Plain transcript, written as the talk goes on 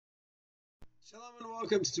Shalom and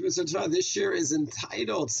welcome to Todah. This year is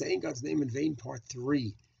entitled Saying God's Name in Vain, Part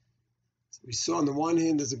 3. So we saw on the one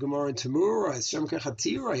hand there's a Gemara in Tamura, Hashem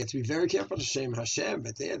Kechatira. You have to be very careful to shame Hashem,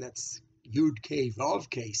 but there that's Yud K Vav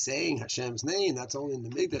K, saying Hashem's name. That's only in the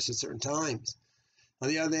Mikdash at certain times. On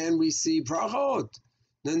the other hand, we see Brachot,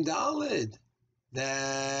 Nun Daled,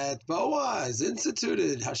 that Boaz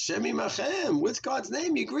instituted Hashem Imachem. With God's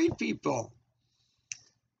name, you greet people.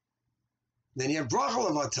 Then you have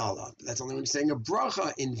bracha levatala. That's only when you're saying a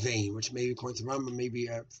bracha in vain, which maybe according to Rambam, maybe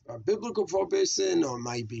a biblical prohibition, or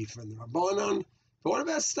might be from the Rabbanon. But what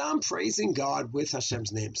about stam praising God with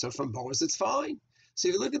Hashem's name? So from Boaz, it's fine. So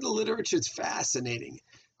if you look at the literature, it's fascinating.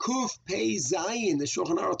 Kuf Pei Zayin, the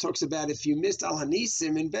Shulchan Aruch talks about if you missed Al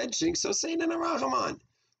Hanisim in benching, so say Nana Rachaman.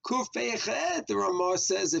 Kuf Pei Echet, the Ramah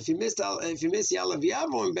says if you missed Yalav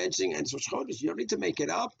Yavo in benching and Rosh Chodesh, you don't need to make it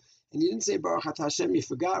up. And you didn't say Baruch Atah Hashem, you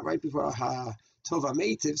forgot right before Todah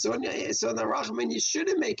L'ail. So in the Rachman, you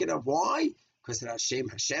shouldn't make it up. Why? Because it has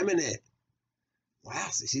Hashem in it. Wow,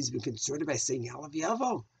 so he's been concerned by saying Yalav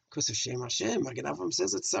Yavo. Because of Shem Hashem. Magen Avraham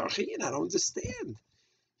says it's Sarachin. I don't understand.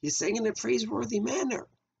 He's saying in a praiseworthy manner.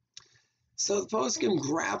 So the poskim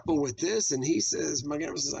grapple with this, and he says, Magen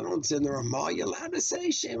Avraham says, I don't understand the Ramah. You're allowed to say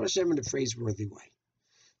Shem Hashem in a praiseworthy way.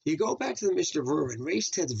 You go back to the Mishnah Berurah and Reish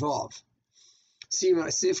Tet Vav. See,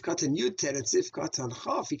 Sif Katan Yutet and Sif Katan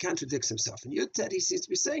Chaf, he contradicts himself. In Yutet, he seems to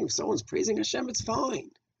be saying, if someone's praising Hashem, it's fine.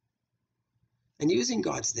 And using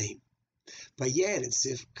God's name. But yet, in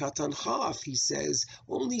Sif Katan Chaf, he says,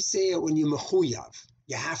 only say it when you're mechuyav.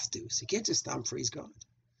 You have to. So you can't just stop praise God.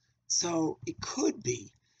 So it could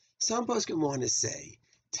be, some poskim want to say,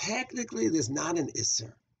 technically there's not an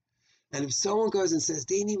Isser. And if someone goes and says,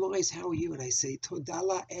 Deni Morais, how are you? And I say, Todah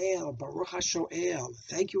L'ail, Baruch HaShoel,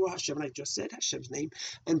 thank you, Hashem. And I just said Hashem's name,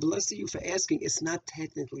 and blessed you for asking. It's not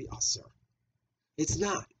technically Asr. It's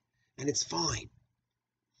not. And it's fine.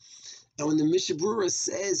 And when the Mishnah Berurah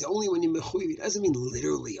says only when you're mechuyev, it doesn't mean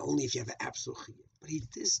literally only if you have an absolute chiyuv. But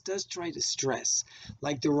this does try to stress,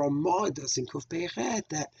 like the Ramah does in Kuf Pei Echet,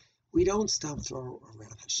 that we don't stop throw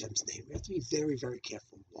around Hashem's name. We have to be very, very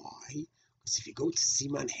careful. Why? Because if you go to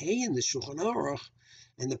Siman Hey in the Shulchan Aruch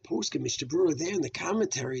and the poskim Mishnah Berurah there in the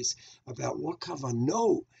commentaries about what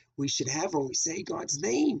kavanot we should have when we say God's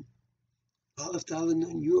name, Aleph Daled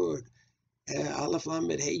Nun Yud, Aleph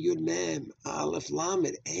Lamed Hey Yud Mem, Aleph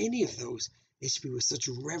Lamed, any of those, it should be with such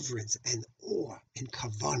reverence and awe and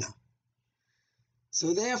kavanah.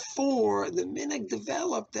 So therefore, the minhag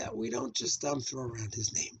developed that we don't just throw around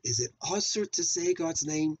His name. Is it usher to say God's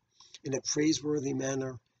name in a praiseworthy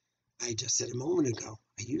manner? I just said a moment ago,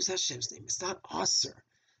 I use Hashem's name. It's not usher,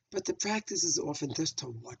 but the practice is often just to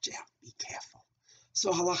watch out, be careful.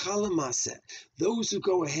 So Halacha L'maaseh, those who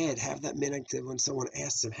go ahead have that minhag that when someone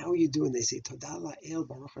asks them, how are you doing? They say, Todah L'ail,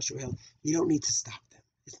 Baruch HaShoel. You don't need to stop them.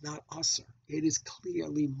 It's not usher. It is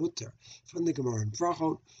clearly mutter. From the Gemara in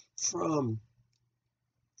Brachot, from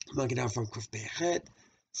Magen Avraham from Kuf Pei Echet,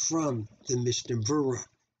 from the Mishnah Berurah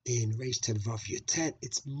in Reish Tet Vav Yutet,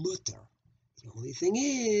 it's mutter. The only thing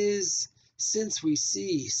is, since we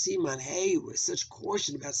see Siman Hey with such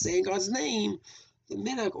caution about saying God's name, the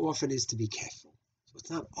minhag often is to be careful. So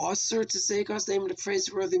it's not usher to say God's name in a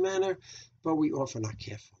praiseworthy manner, but we often are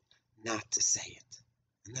careful not to say it.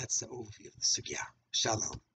 And that's the overview of the sugya. Shalom.